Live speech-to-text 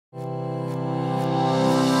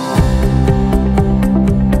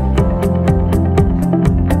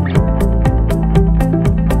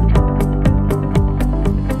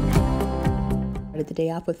day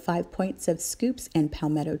off with 5 points of Scoops and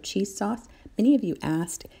Palmetto cheese sauce. Many of you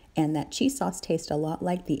asked, and that cheese sauce tastes a lot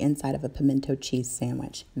like the inside of a pimento cheese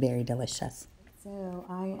sandwich. Very delicious. So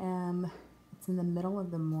it's in the middle of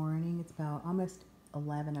the morning. It's about almost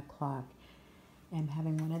 11 o'clock. I'm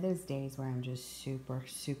having one of those days where I'm just super,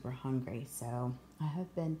 super hungry. So I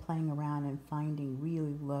have been playing around and finding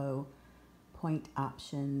really low point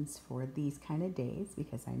options for these kind of days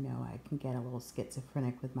because I know I can get a little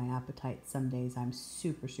schizophrenic with my appetite. Some days I'm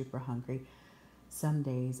super, super hungry. Some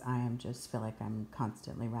days I just feel like I'm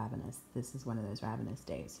constantly ravenous. This is one of those ravenous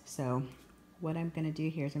days. So what I'm going to do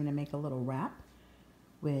here is I'm going to make a little wrap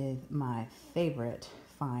with my favorite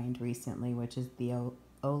find recently, which is the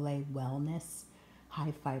Olé Wellness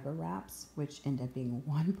high fiber wraps, which end up being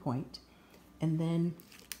 1 point. And then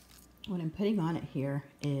what I'm putting on it here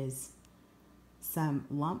is some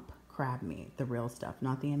lump crab meat, the real stuff,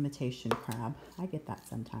 not the imitation crab. I get that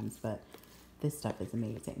sometimes, but this stuff is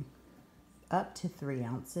amazing. Up to 3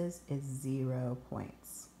 ounces is 0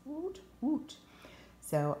 points. Woot, woot.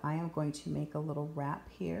 So I am going to make a little wrap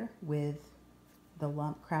here with the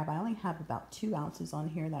lump crab. I only have about 2 ounces on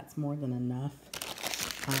here. That's more than enough.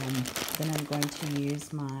 Then I'm going to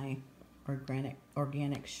use my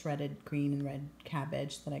organic shredded green and red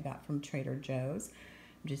cabbage that I got from Trader Joe's.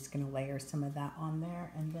 I'm just going to layer some of that on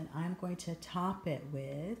there, and then I'm going to top it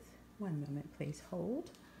with, one moment please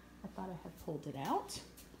hold. I thought I had pulled it out.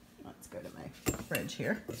 Let's go to my fridge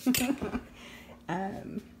here.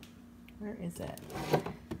 Where is it?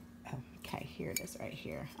 Okay, here it is right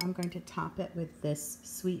here. I'm going to top it with this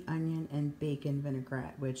sweet onion and bacon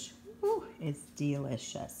vinaigrette, which is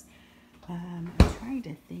delicious. I'm trying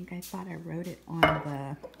to think. I thought I wrote it on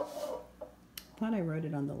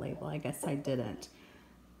the label. I guess I didn't.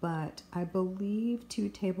 But I believe 2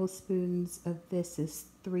 tablespoons of this is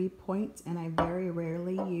 3 points, and I very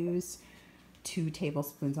rarely use 2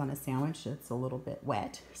 tablespoons on a sandwich. It's a little bit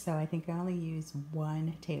wet. So I think I only use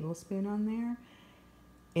 1 tablespoon on there,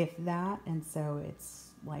 if that, and so it's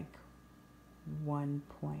like 1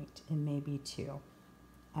 point and maybe 2.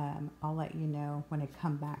 I'll let you know when I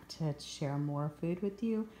come back to share more food with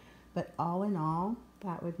you. But all in all,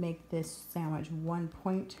 that would make this sandwich 1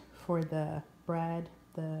 point for the bread,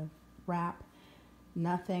 the wrap,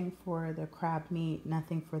 nothing for the crab meat,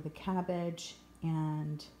 nothing for the cabbage,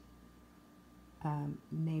 and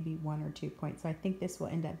maybe 1 or 2 points. So I think this will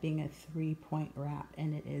end up being a 3-point wrap,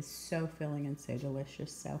 and it is so filling and so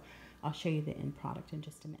delicious. So I'll show you the end product in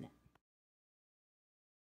just a minute.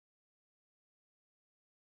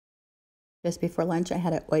 Just before lunch, I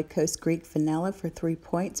had an Oikos Greek vanilla for 3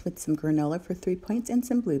 points with some granola for 3 points and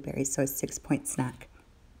some blueberries, so a 6-point snack.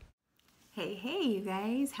 Hey, you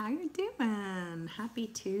guys, how you doing? Happy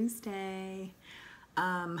Tuesday.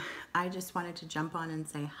 I just wanted to jump on and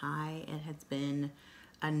say hi. It has been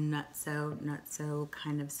a nutso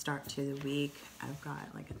kind of start to the week. I've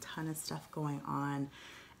got like a ton of stuff going on,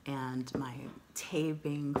 and my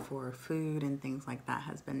taping for food and things like that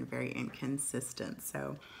has been very inconsistent.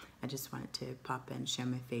 So I just wanted to pop in, show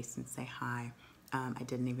my face, and say hi. I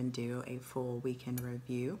didn't even do a full weekend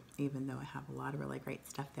review, even though I have a lot of really great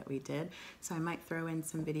stuff that we did. So I might throw in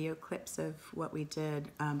some video clips of what we did,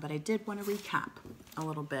 but I did want to recap a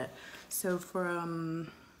little bit. So for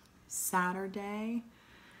Saturday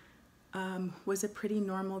was a pretty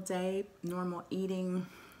normal day, normal eating.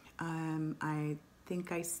 I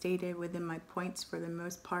think I stayed within my points for the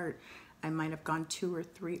most part. I might have gone 2 or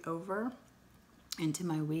 3 over into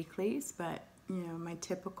my weeklies, but you know, my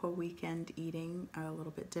typical weekend eating are a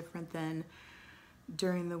little bit different than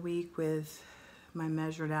during the week with my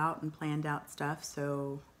measured out and planned out stuff.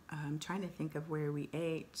 So I'm trying to think of where we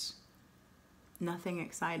ate. Nothing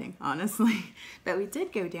exciting, honestly. But we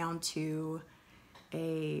did go down to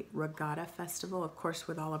a regatta festival, of course,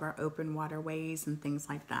 with all of our open waterways and things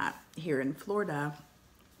like that. Here in Florida,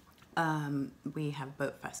 we have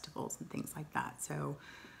boat festivals and things like that. So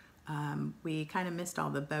we kind of missed all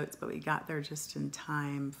the boats, but we got there just in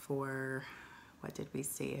time for, what did we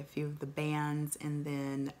see? A few of the bands, and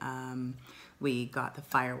then we got the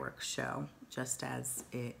fireworks show just as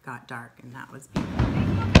it got dark, and that was beautiful.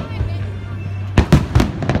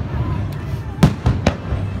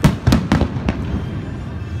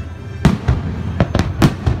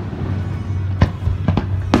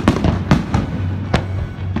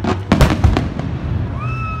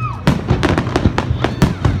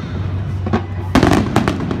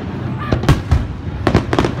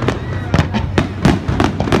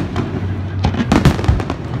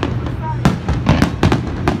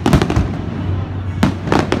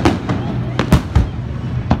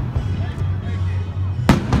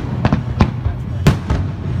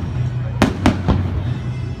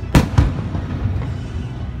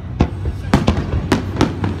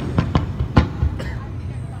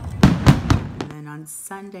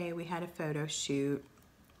 Sunday we had a photo shoot.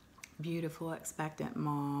 Beautiful, expectant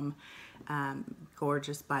mom,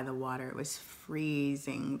 gorgeous by the water. It was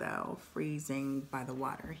freezing though, freezing by the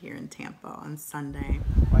water here in Tampa on Sunday.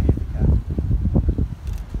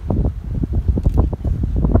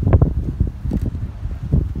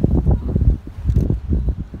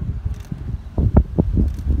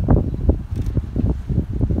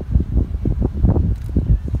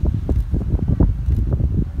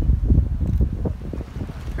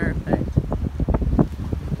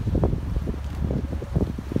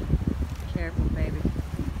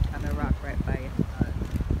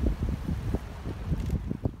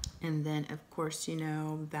 And then, of course, you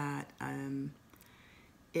know that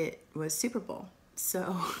it was Super Bowl.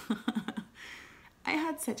 So I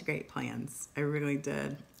had such great plans. I really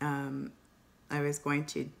did. I was going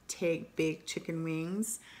to take big chicken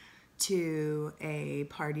wings to a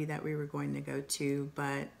party that we were going to go to,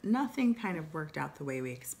 but nothing kind of worked out the way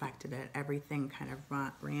we expected it. Everything kind of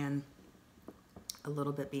ran a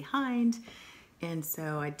little bit behind. And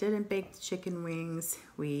so I didn't bake the chicken wings.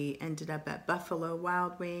 We ended up at Buffalo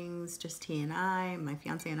Wild Wings, just he and I, my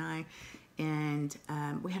fiance and I, and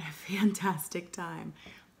we had a fantastic time.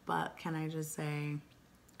 But can I just say,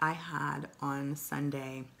 I had on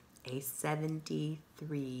Sunday a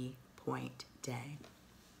 73-point day.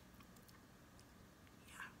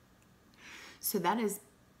 Yeah. So that is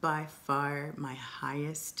by far my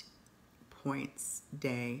highest points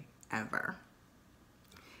day ever.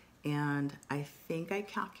 And I think I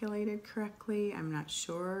calculated correctly. I'm not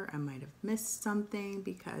sure. I might have missed something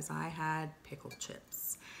because I had pickled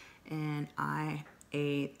chips. And I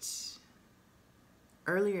ate,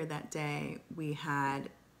 earlier that day, we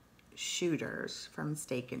had shooters from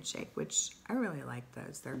Steak and Shake, which I really like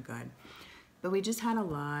those. They're good. But we just had a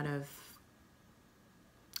lot of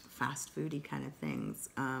fast foody kind of things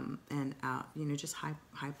and you know, just high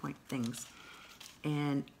point things.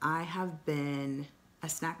 And I have been a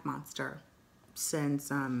snack monster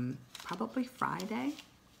since probably Friday.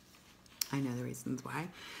 I know the reasons why,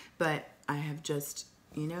 but I have just,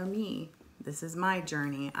 you know me, this is my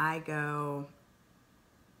journey. I go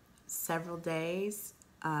several days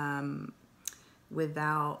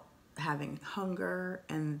without having hunger,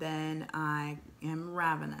 and then I am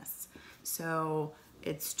ravenous. So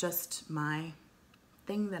it's just my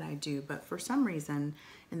thing that I do, but for some reason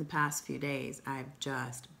in the past few days I've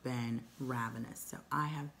just been ravenous. So I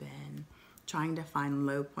have been trying to find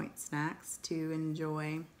low point snacks to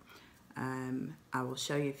enjoy. I will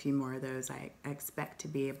show you a few more of those. I expect to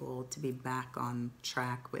be able to be back on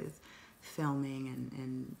track with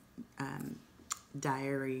filming and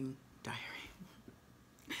diary.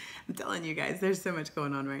 I'm telling you guys, there's so much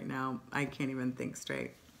going on right now. I can't even think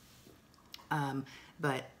straight.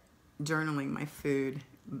 But journaling my food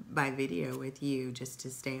by video with you just to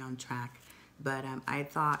stay on track. But I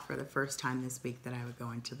thought for the first time this week that I would go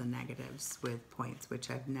into the negatives with points, which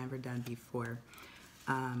I've never done before.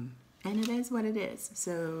 And it is what it is.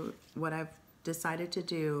 So what I've decided to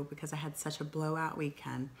do, because I had such a blowout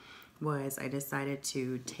weekend, was I decided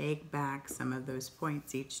to take back some of those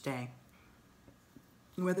points each day.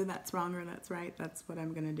 Whether that's wrong or that's right, that's what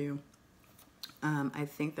I'm gonna do. I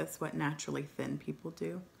think that's what naturally thin people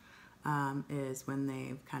do, is when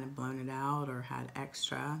they've kind of blown it out or had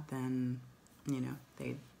extra, then, you know,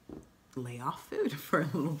 they lay off food for a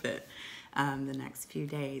little bit the next few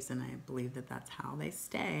days. And I believe that that's how they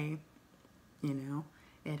stay, you know,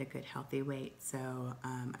 at a good healthy weight. So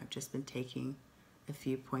I've just been taking a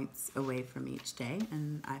few points away from each day,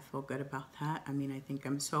 and I feel good about that. I mean, I think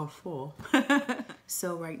I'm so full.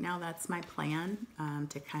 So right now that's my plan,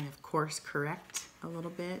 to kind of course correct a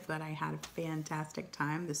little bit, but I had a fantastic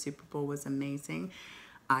time. The Super Bowl was amazing.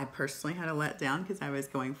 I personally had a letdown because I was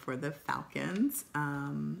going for the Falcons,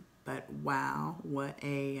 but wow, what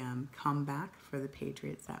a comeback for the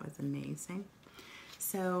Patriots. That was amazing.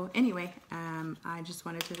 So anyway, I just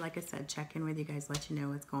wanted to, like I said, check in with you guys, let you know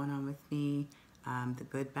what's going on with me, the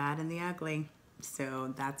good, bad, and the ugly.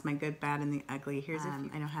 So that's my good, bad, and the ugly. Here's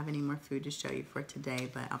I don't have any more food to show you for today,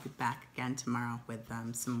 but I'll be back again tomorrow with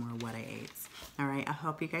some more what I ate. All right, I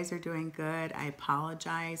hope you guys are doing good. I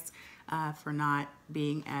apologize for not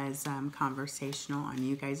being as conversational on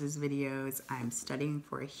you guys' videos. I'm studying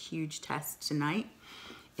for a huge test tonight,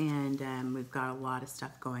 and we've got a lot of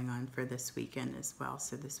stuff going on for this weekend as well.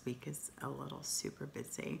 So this week is a little super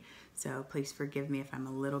busy. So please forgive me if I'm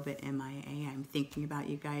a little bit MIA. I'm thinking about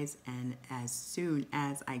you guys, and as soon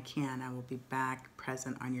as I can, I will be back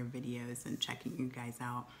present on your videos and checking you guys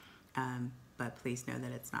out. But please know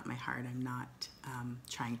that it's not my heart. I'm not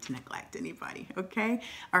trying to neglect anybody, okay?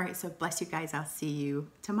 All right, so bless you guys. I'll see you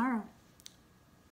tomorrow.